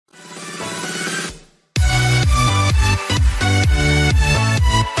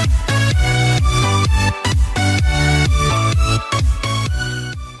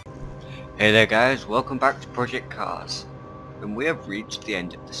Hey there guys, welcome back to Project Cars, and we have reached the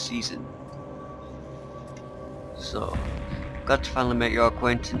end of the season. So, glad to finally make your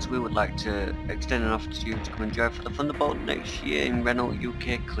acquaintance. We would like to extend an offer to you to come and drive for the Thunderbolt next year in Renault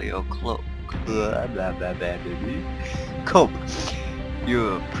UK Clio Club. Cup.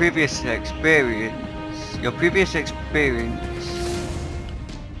 Your previous experience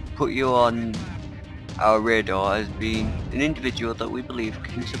put you on our radar as being an individual that we believe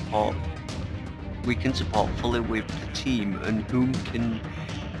we can support fully with the team and whom can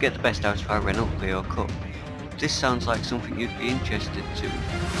get the best out of our Renault Clio Cup. This sounds like something you'd be interested to.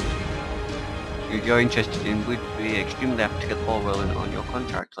 If you're interested in, we'd be extremely happy to get the ball rolling on your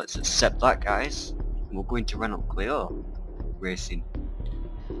contract. Let's accept that, guys. And we'll go into Renault Clio racing.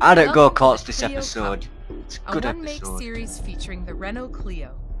 And at Go Karts this episode. It's a good episode. A one-make series featuring the Renault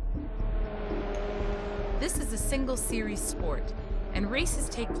Clio. This is a single series sport, and races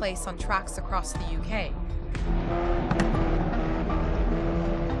take place on tracks across the UK.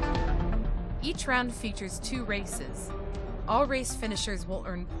 Each round features 2 races. All race finishers will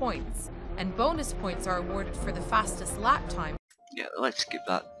earn points, and bonus points are awarded for the fastest lap time. Yeah, let's skip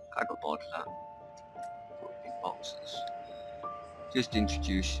that. I got bored of that. Big boxes. Just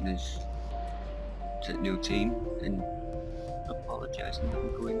introducing us to the new team, and apologising that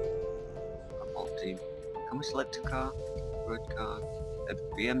we're going a whole team. Can we select a car? Road car? A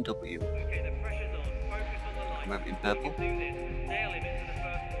BMW. Okay, the pressure's on. Focus on the line. Am I in purple? Do this. Nail him into the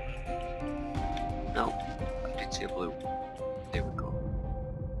first corner. No, I did see a blue. There we go.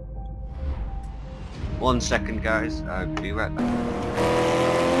 1 second guys, I'll be right back.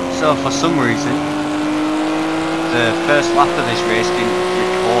 So for some reason, the first lap of this race didn't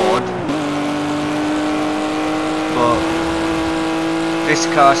record, but this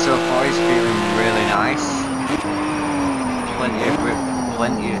car so far is feeling really nice. Plenty of grip,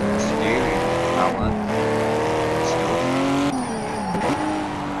 plenty of steering power stuff.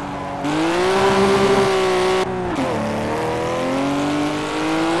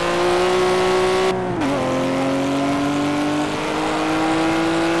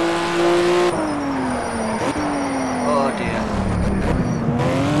 Oh dear.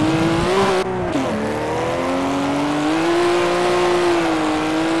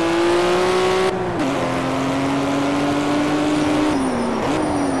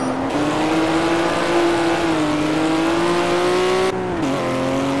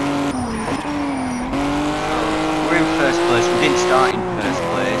 We didn't start in first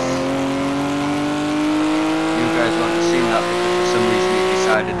place. You guys won't have seen that because for some reason it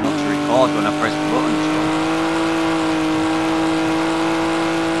decided not to record when I pressed the button.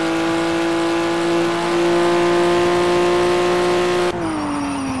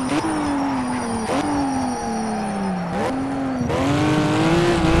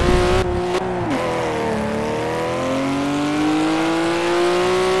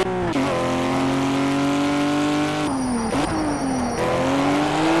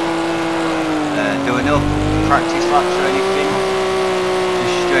 No practice laps or anything,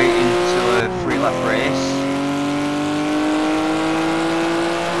 just straight into a 3-lap race.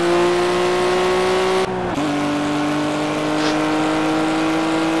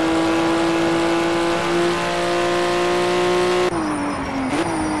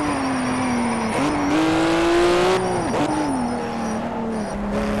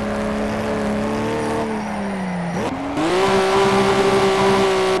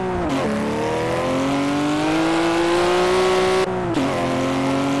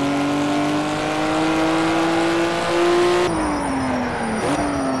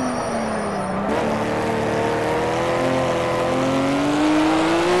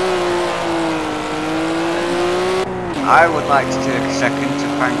 I would like to take a second to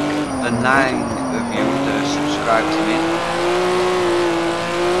thank the 9 of you that have subscribed to me.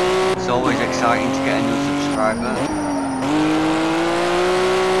 It's always exciting to get a new subscriber.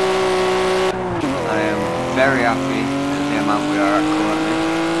 I am very happy at the amount we are at currently.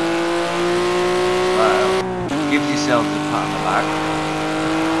 Well, give yourselves a pat on the back.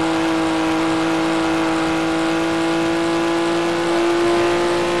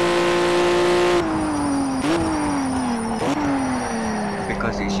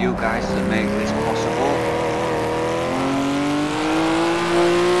 Because it's you guys that make this possible.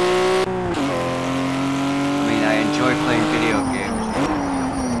 I mean, I enjoy playing video games,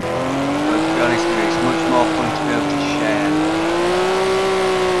 but to be honest with you, it's much more fun to be able to share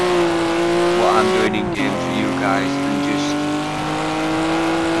what I'm doing in games with you guys than just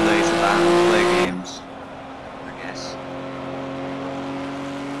laze about and play games, I guess.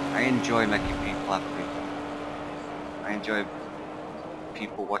 I enjoy making people happy. I enjoy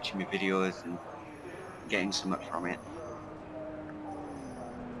people watching my videos and getting something from it.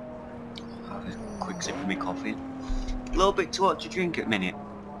 Have a quick sip of my coffee. A little bit too hot to drink at the minute.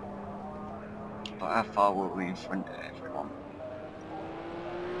 But how far were we in front of everyone?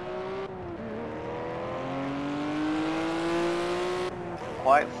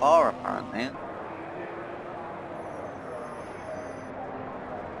 Quite far apparently.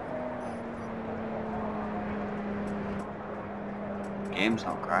 Game's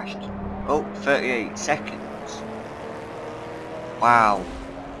not crashed. Oh, 38 seconds. Wow.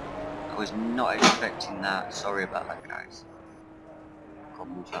 I was not expecting that. Sorry about that, guys. Got to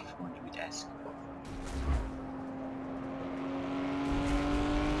move that from under my desk.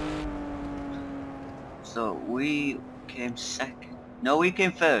 So we came second. No, we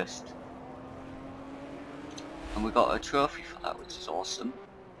came first. And we got a trophy for that, which is awesome.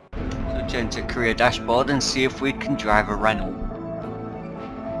 So turn to career dashboard and see if we can drive a Renault.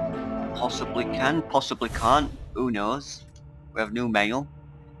 Possibly can, possibly can't. Who knows? We have new mail.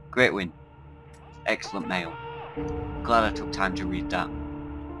 Great win. Excellent mail. Glad I took time to read that.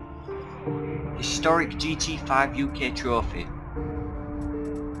 Historic GT5 UK trophy.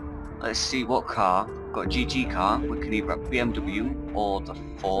 Let's see what car. Got a GT car. We can either have BMW or the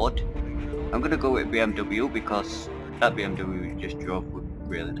Ford. I'm gonna go with BMW because that BMW we just drove was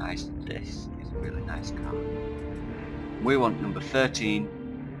really nice. This is a really nice car. We want number 13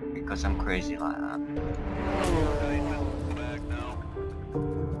 because I'm crazy like that.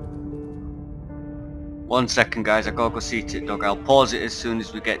 One second, guys, I gotta go seat it, Doug. I'll pause it as soon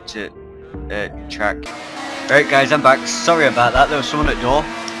as we get to track. Right, guys, I'm back. Sorry about that. There was someone at the door.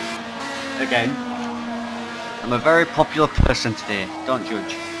 Again. I'm a very popular person today. Don't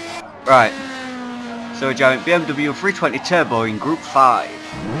judge. Right. So we're driving BMW 320 Turbo in Group 5.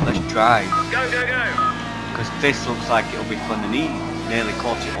 Let's drive. Go, go, go! Because this looks like it'll be fun, and he nearly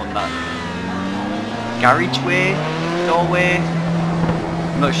caught it on that garageway, doorway.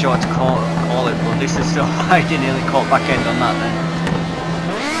 I'm not sure what to call it, but this is still I nearly caught back end on that then.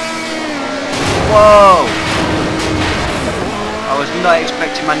 Whoa! I was not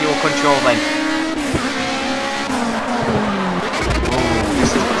expecting manual control then. Oh,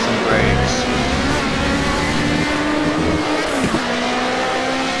 this has got some brakes.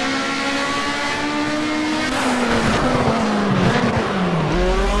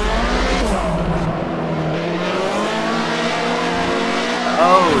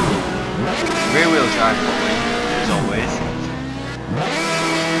 Oh! Rear wheel drive probably, as always.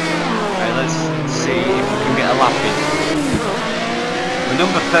 Right, let's see if we can get a lap in. We're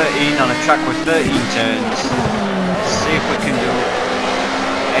number 13 on a track with 13 turns. Let's see if we can do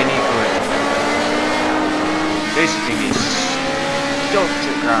any good. This thing is stuck to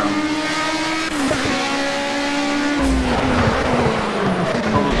the ground.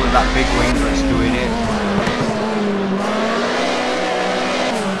 Probably that big wing that's doing it.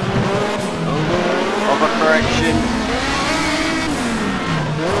 Correction.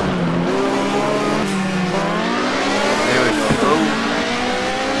 There we go. Oh.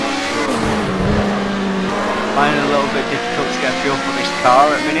 Finding it a little bit difficult to get a feel for this car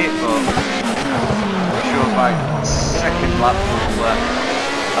at the minute, but I'm sure by second lap we'll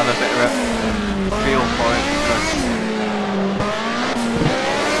have a bit of a feel for it, because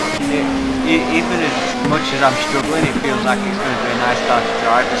even as much as I'm struggling, it feels like it's going to be a nice car to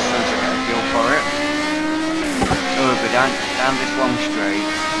drive as soon as I get a feel for it. Over down this long straight.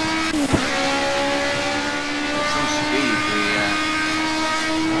 At some speed we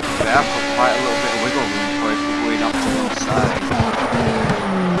have got quite a little bit of wiggle room for it if we're going up to one side.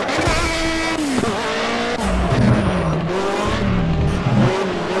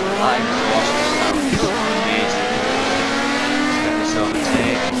 That exhaust sounds amazing. Let's get this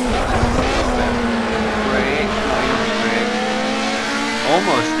overtake. A little bit of brake, not enough brake.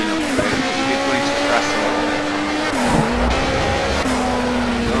 Almost enough brake, but we did go into the grass a little bit.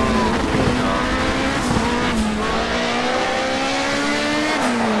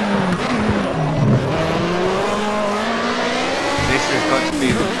 Has got to be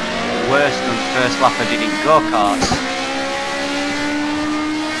worse than the first lap I did in Go Karts.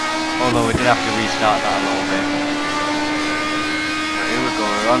 Although we did have to restart that a little bit. But here we go,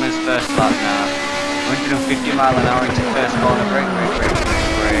 we're on his first lap now. 150 mile an hour into first corner, brake,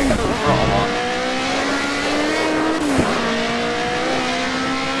 throttle on.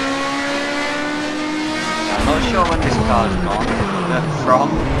 I'm not sure when this car's gone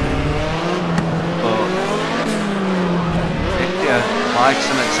from, but like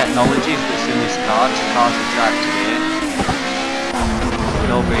some of the technologies that's in this car, the cars that drive today,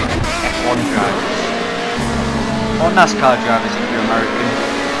 they'll be F1 drivers. or NASCAR drivers if you're American.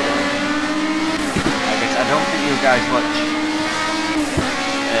 I guess I don't think you guys watch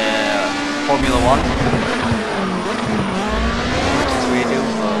Formula 1 as much as we do,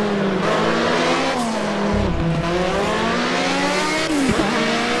 but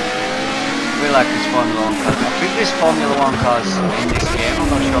we like this Formula 1 cars. I think there's Formula 1 cars in this game.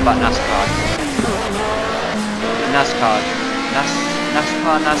 I'm not sure about NASCAR. NASCAR.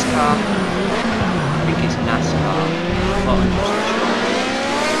 NASCAR. I think it's NASCAR. I'm not 100% sure.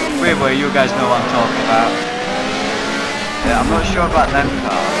 Either way, you guys know what I'm talking about. I'm not sure about them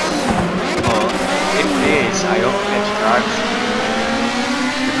cars, but if it is, I hope it gets drive some.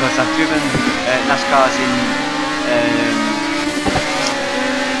 Because I've driven NASCARs in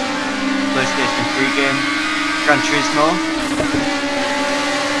PlayStation 3 game, Gran Turismo,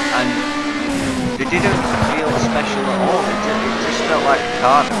 and they didn't feel special at all. It just felt like a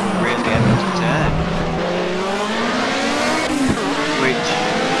car that was really able to turn. Which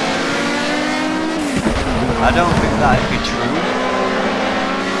I don't think that'd be true.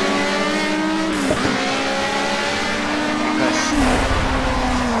 Because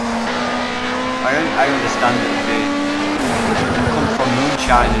I understand that they come from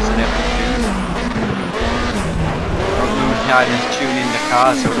moonshiners and everything. Or moonshiners tuning the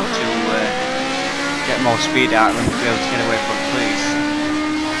cars up to get more speed out of them to be able to get away from police.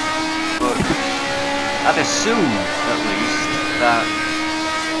 But I'd assume, at least, that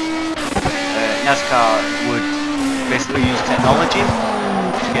NASCAR would basically use technology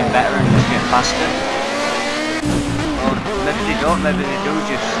to get better and to get faster. Or maybe they don't, maybe they do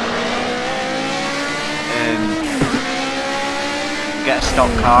just get a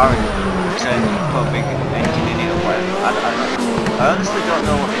stock car and put a big engine in it or whatever. I honestly don't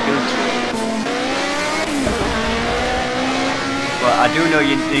know what they do to it. But I do know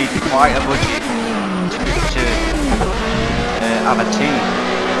you need quite a budget to have a team.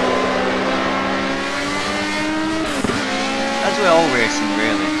 As with all racing,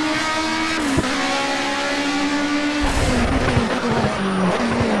 really.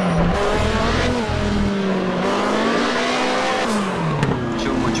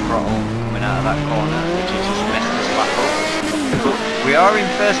 Too much throttle coming out of that corner, which has just messed us back up. But we are in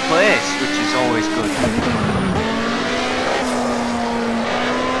first place, which is always good.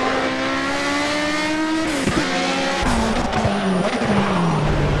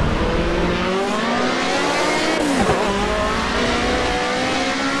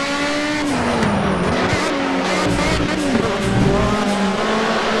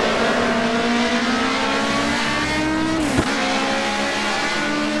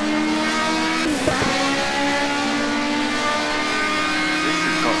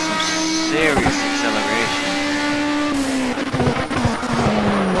 Serious acceleration.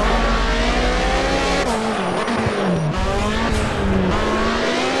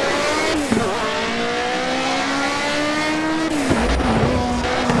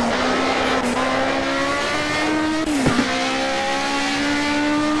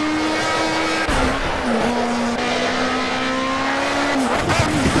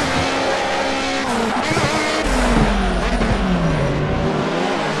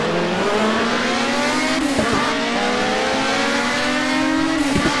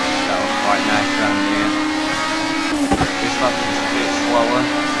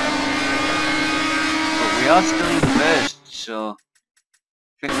 We are still in first, so I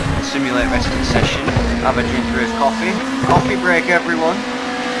think we can simulate rest of the session. Have a drink through his coffee. Coffee break, everyone.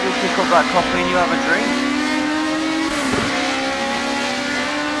 You pick up that coffee and you have a drink.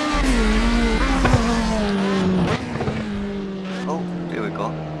 Oh, there we go.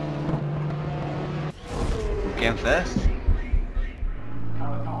 Who came first?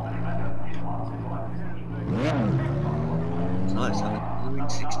 So let's have a blue in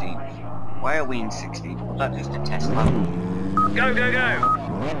 16. Why are we in 16? Was that just a test lap? Go, go, go!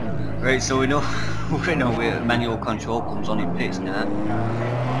 Right, so we know where manual control comes on in pits now.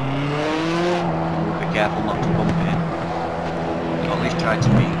 We'll be careful not to bump it. Or at least try to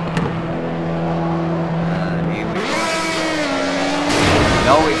be. And here we go.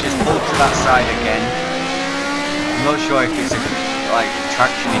 No, it just pulled to that side again. I'm not sure if it's a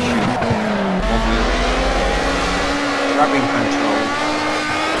traction issue. One wheel. Grabbing control.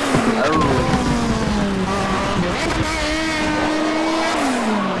 Oh.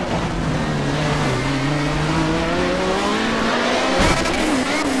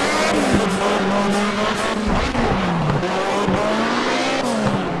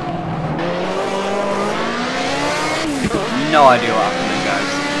 No idea what happened there,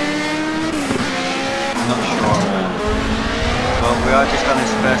 guys. I'm not sure. But we are just on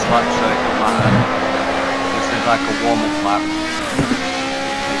this first lap, so it doesn't matter. This is like a warm-up lap. As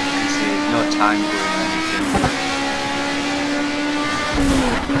you can see, there's no time going or anything.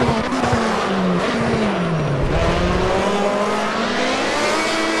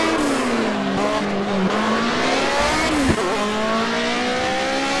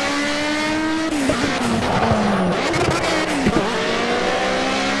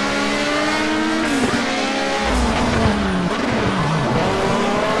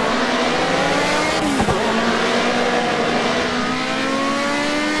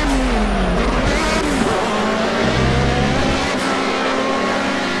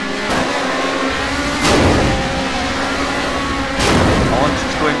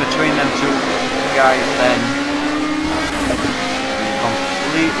 Between them two guys then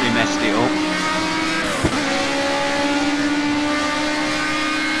completely messed it up.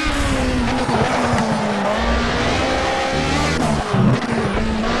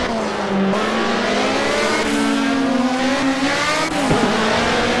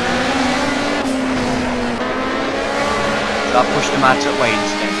 So I pushed them out of the way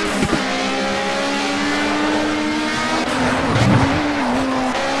instead.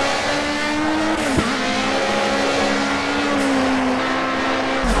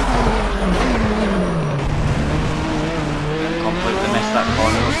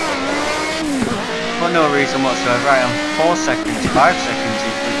 For no reason whatsoever. I am 4 seconds, 5 seconds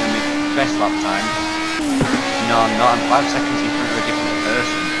in front of my best lap time. No, I'm not. I'm 5 seconds in front of a different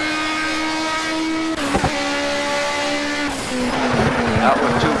person. That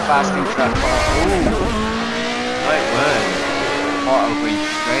was too fast in track. Ooh, no, it was. I thought I was going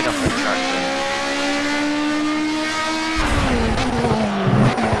straight off the track then.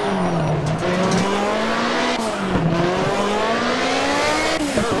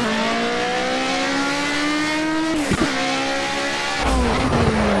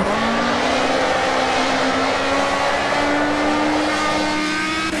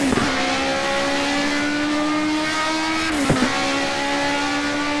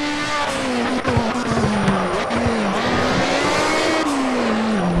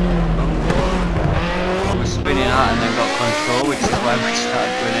 And then got control, which is why we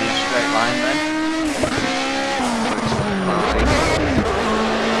started going in a straight line then. Which was fine.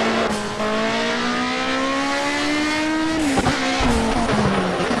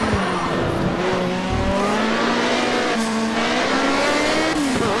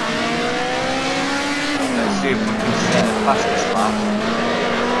 Let's see if we can set the fastest lap.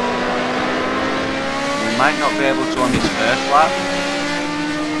 We might not be able to on this first lap,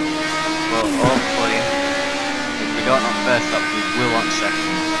 but hopefully we don't on first lap, we will on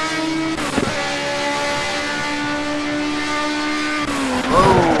second.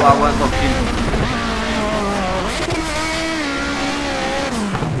 Oh, I weren't looking.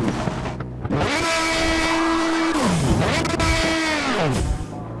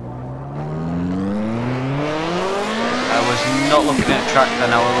 I was not looking at track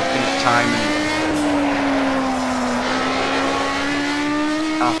then, I was looking at time and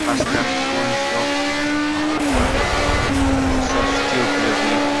how fast I have to go and stuff. Stupid of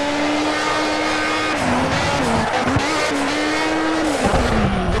me.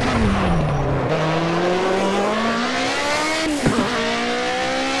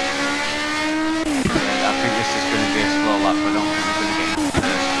 Yeah, I think this is going to be a slow lap. I don't think we're going to get into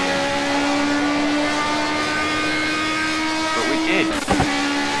first here. But we did.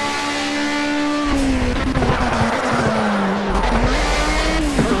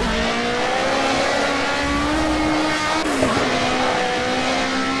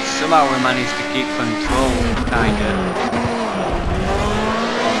 Somehow we managed to keep control, kinda,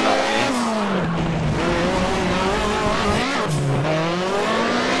 on that bit.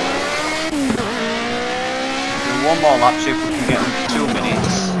 Do one more lap, see if we can get under 2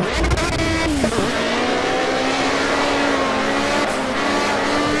 minutes.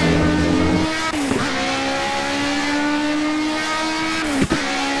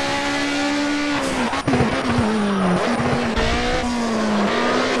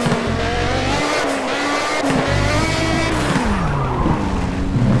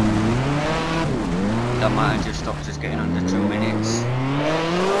 That might have just stopped us getting under 2 minutes.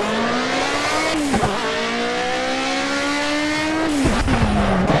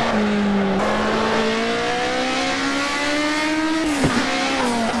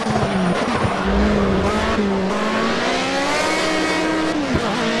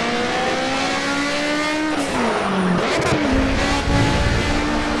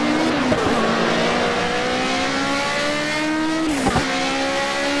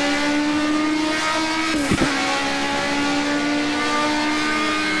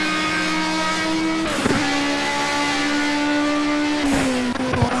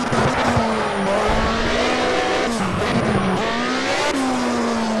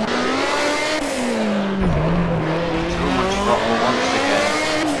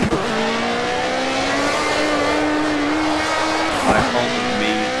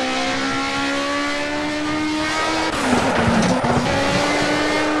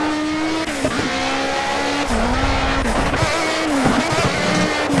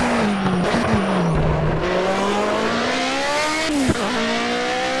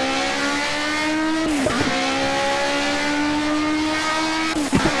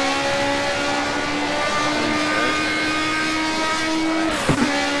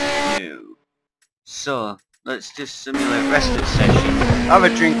 let's just simulate rest of the session. Have a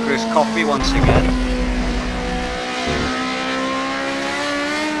drink or his coffee once again.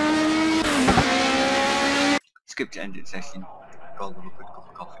 Skip to end of the session. Go have a good cup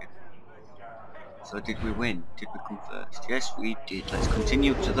of coffee. So did we win? Did we come first? Yes, we did. Let's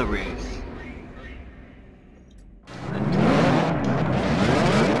continue to the race.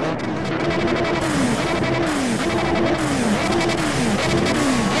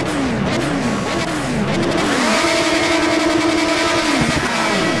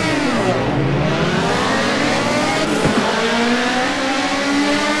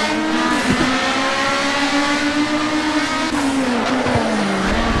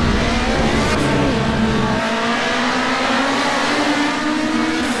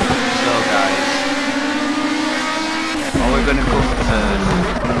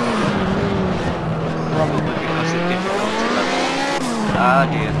 Ah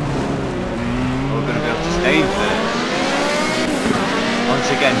dear. We're going to be able to stay in first. Once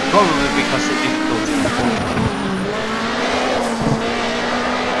again, probably because of difficulty in the fourth.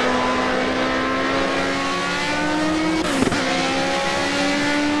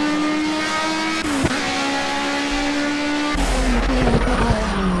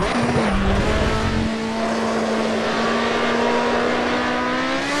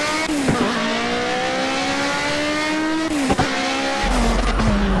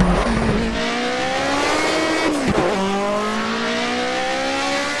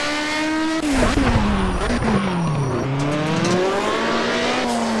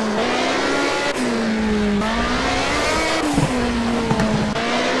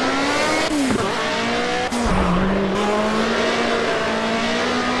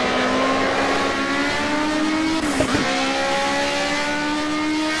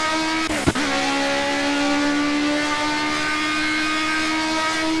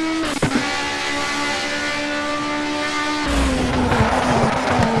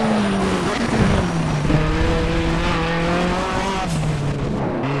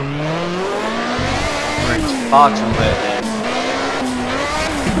 Far too late then.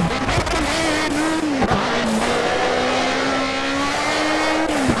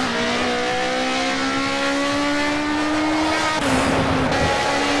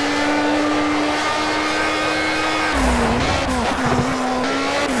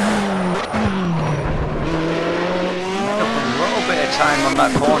 Took a little bit of time on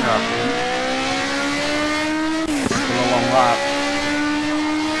that corner, I think. Still a long lap.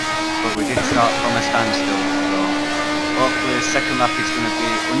 But we did start from a standstill. Hopefully the second lap is going to be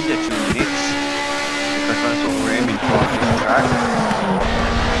under 2 minutes, because that's what we're aiming for on this track.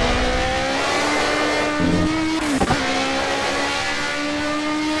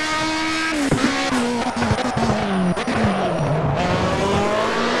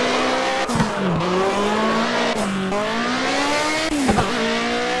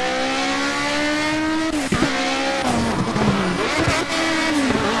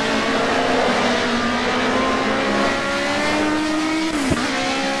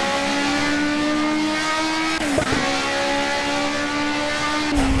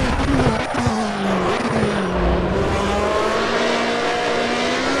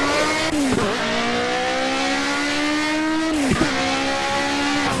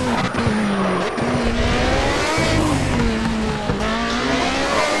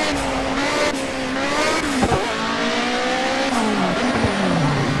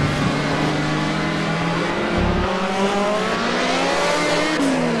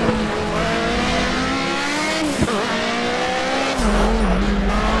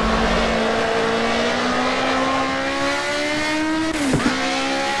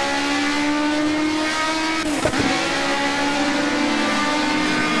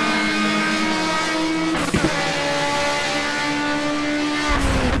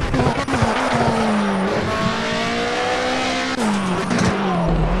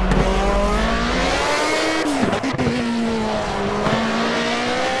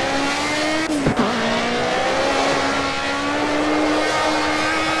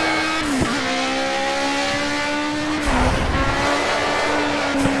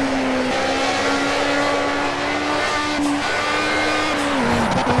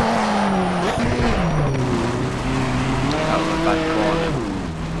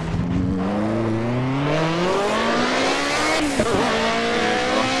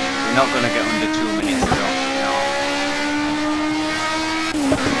 We're not going to get under 2 minutes though, no.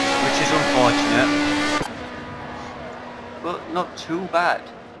 Which is unfortunate, but not too bad.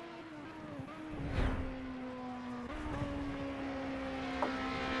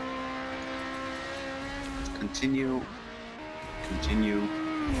 Continue.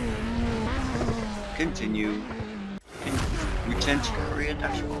 Continue. Return to career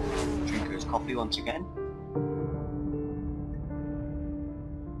dashboard. Drinker's coffee once again.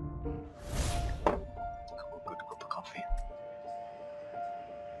 Have a good cup of coffee.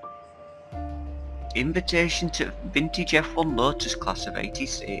 Invitation to Vintage F1 Lotus class of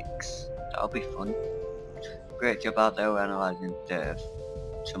 86. That'll be fun. Great job out there analysing the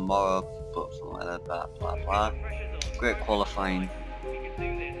tomorrow, but for blah blah blah. Great qualifying.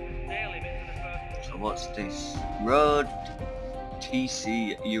 So what's this? Road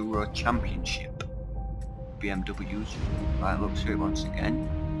TC Euro Championship. BMWs. Right, look through it once again.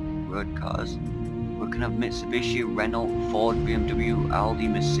 Road cars. We can have Mitsubishi, Renault, Ford, BMW, Aldi,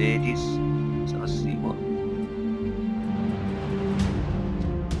 Mercedes. So let's see what.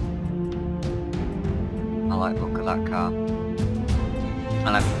 I like the look of that car.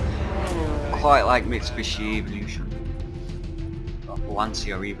 And I quite like Mitsubishi Evolution. Or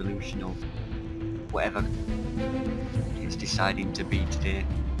Lancia Evolution or whatever it's deciding to be today.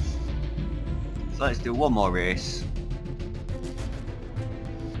 So let's do one more race.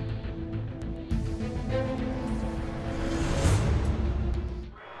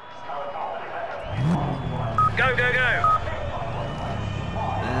 Go, go, go!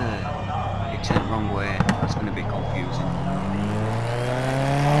 It turned the wrong way. That's going to be confusing.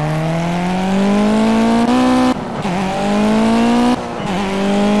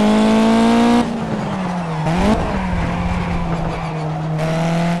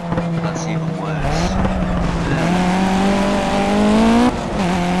 That's even worse.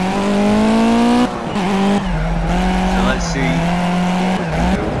 So let's see what we can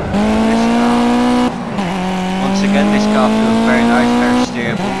do with this car. Once again, this car feels very nice, very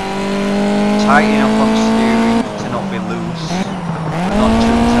stable. Tight enough on steering to not be loose, but not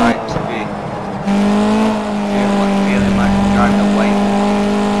too tight to be feeling like I'm driving away.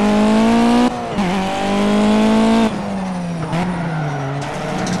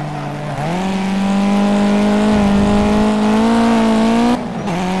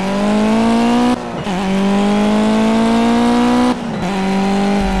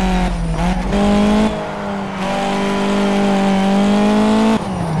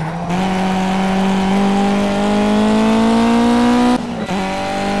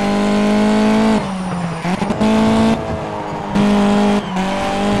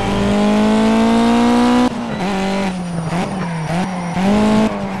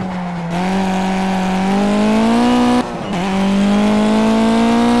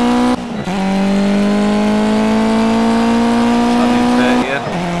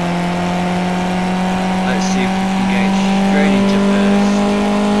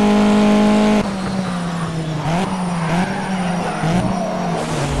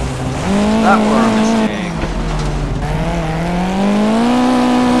 That were a mistake.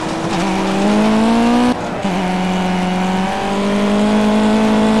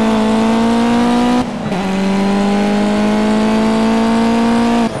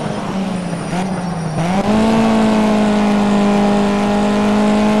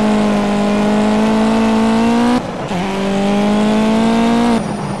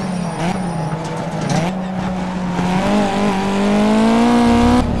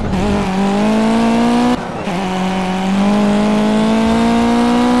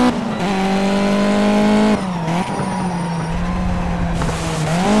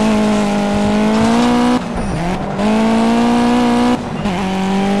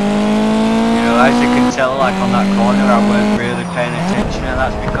 As you can tell, like on that corner, I weren't really paying attention, and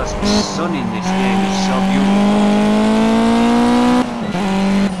that's because the sun in this game is so beautiful.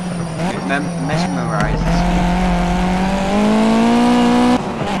 It mesmerises me.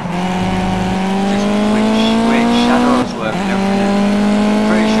 Just which shadows work and everything. I'm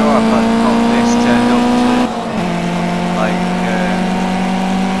pretty sure I've got this turned up to like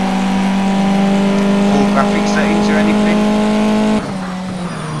full graphic settings or anything.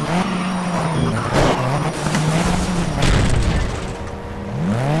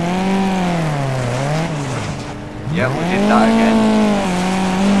 Yeah, we did that again.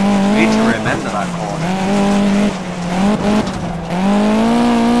 We need to remember that corner.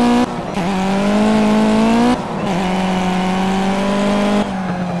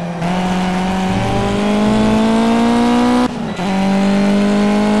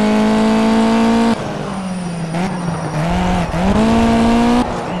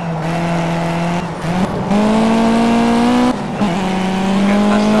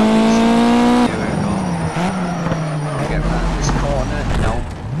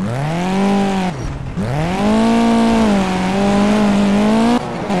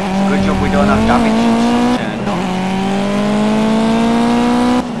 Damage. Turned on.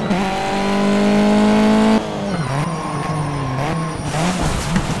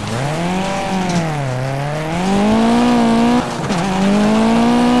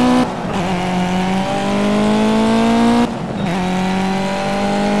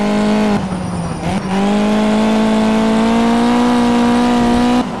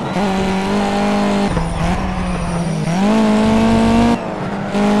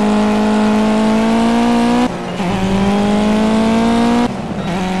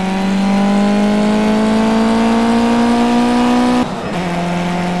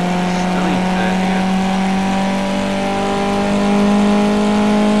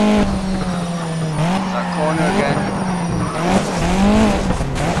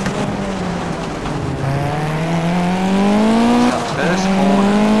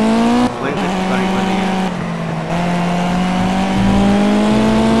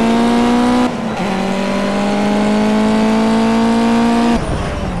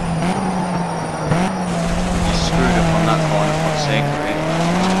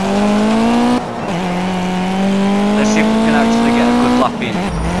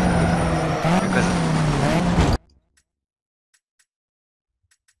 because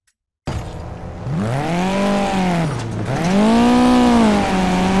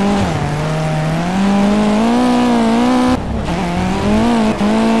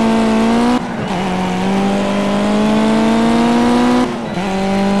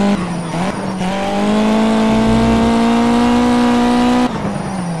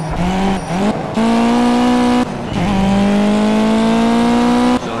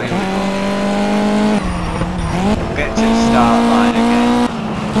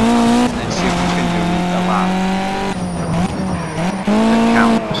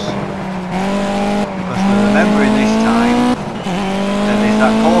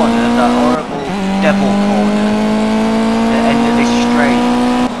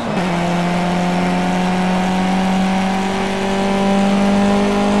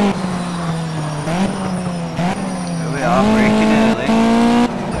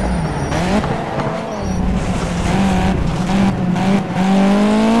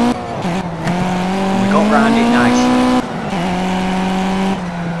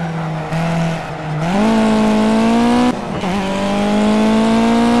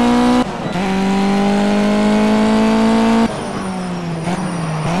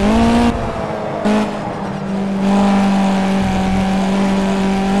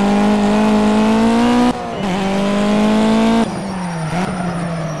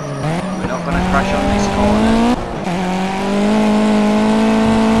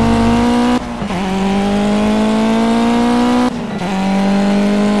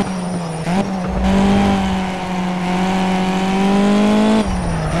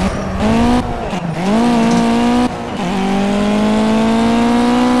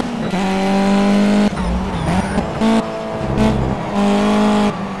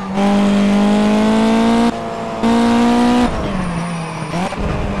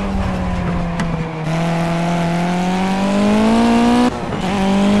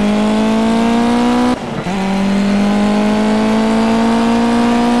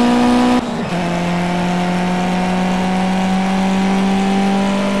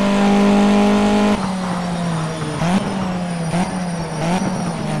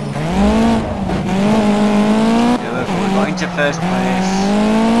first place.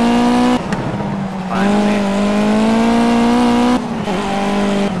 Finally.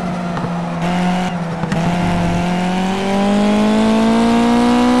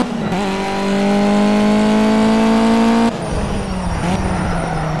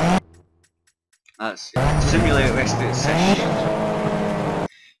 That's it. Simulate rest at session.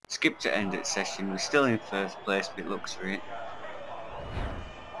 Skip to end at session. We're still in first place, but it looks for it.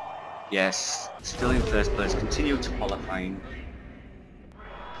 Yes, still in first place. Continue to qualifying.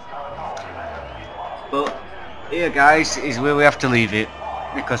 But here, guys, is where we have to leave it,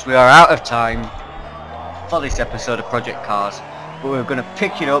 because we are out of time for this episode of Project Cars. But we're going to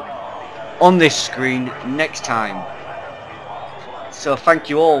pick it up on this screen next time. So thank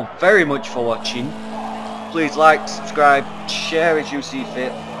you all very much for watching. Please like, subscribe, share as you see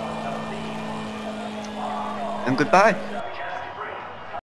fit. And goodbye.